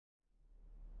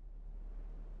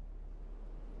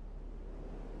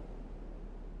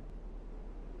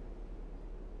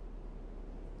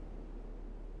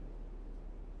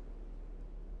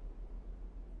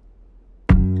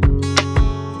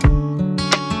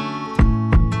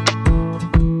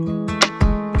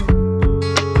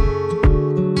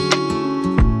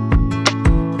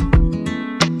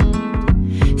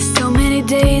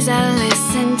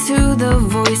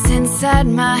inside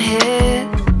my head.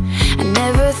 I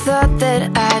never thought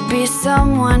that I'd be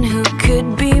someone who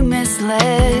could be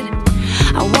misled.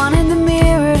 I wanted the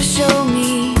mirror to show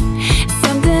me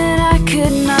something I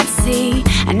could not see.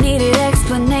 I needed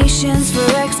explanations for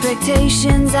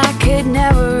expectations I could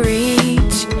never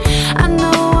reach. I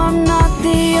know I'm not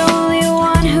the only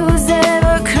one who's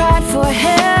ever cried for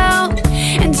help,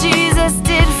 and Jesus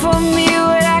did for me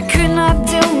what I could not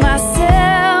do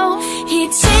myself. He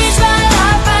changed my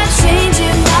life by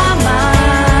changing my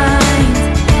mind.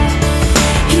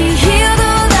 He healed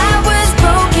all that was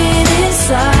broken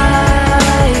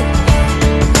inside.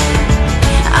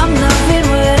 I'm loving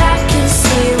what I can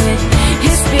see with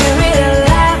His Spirit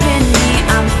alive in me.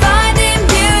 I'm finding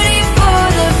beauty for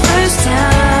the first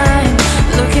time,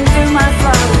 looking through my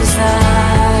Father's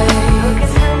eyes.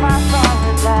 Looking through my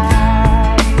Father's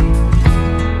eyes.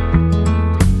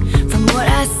 From what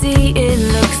I see, it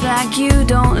looks like you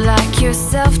don't like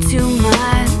yourself too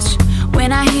much. When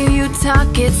I hear you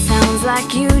talk, it sounds like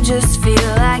you just feel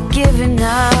like giving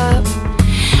up.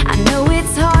 I know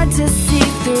it's hard to see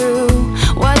through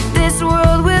what this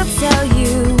world will tell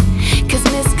you, 'cause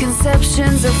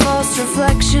misconceptions or false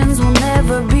reflections will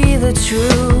never be the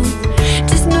truth.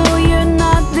 Just know you're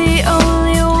not the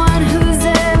only one who's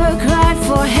ever cried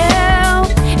for help.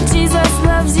 Jesus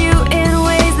loves you in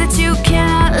ways that you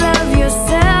cannot love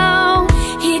yourself.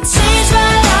 He changed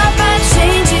my life by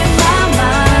changing my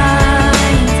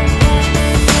mind.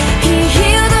 He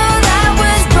healed all that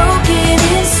was broken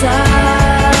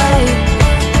inside.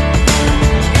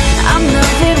 I'm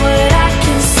loving what I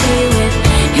can see with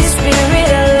His Spirit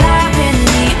alive in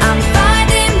me. I'm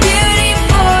finding beauty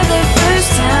for the first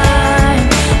time,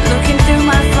 looking through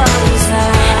my Father's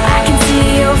eyes. I can see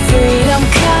your freedom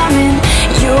coming.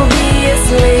 You'll be a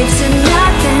slave to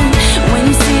nothing when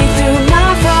you see through my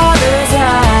Father's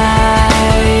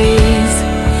eyes.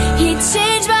 He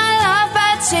changed my life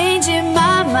by changing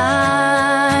my mind.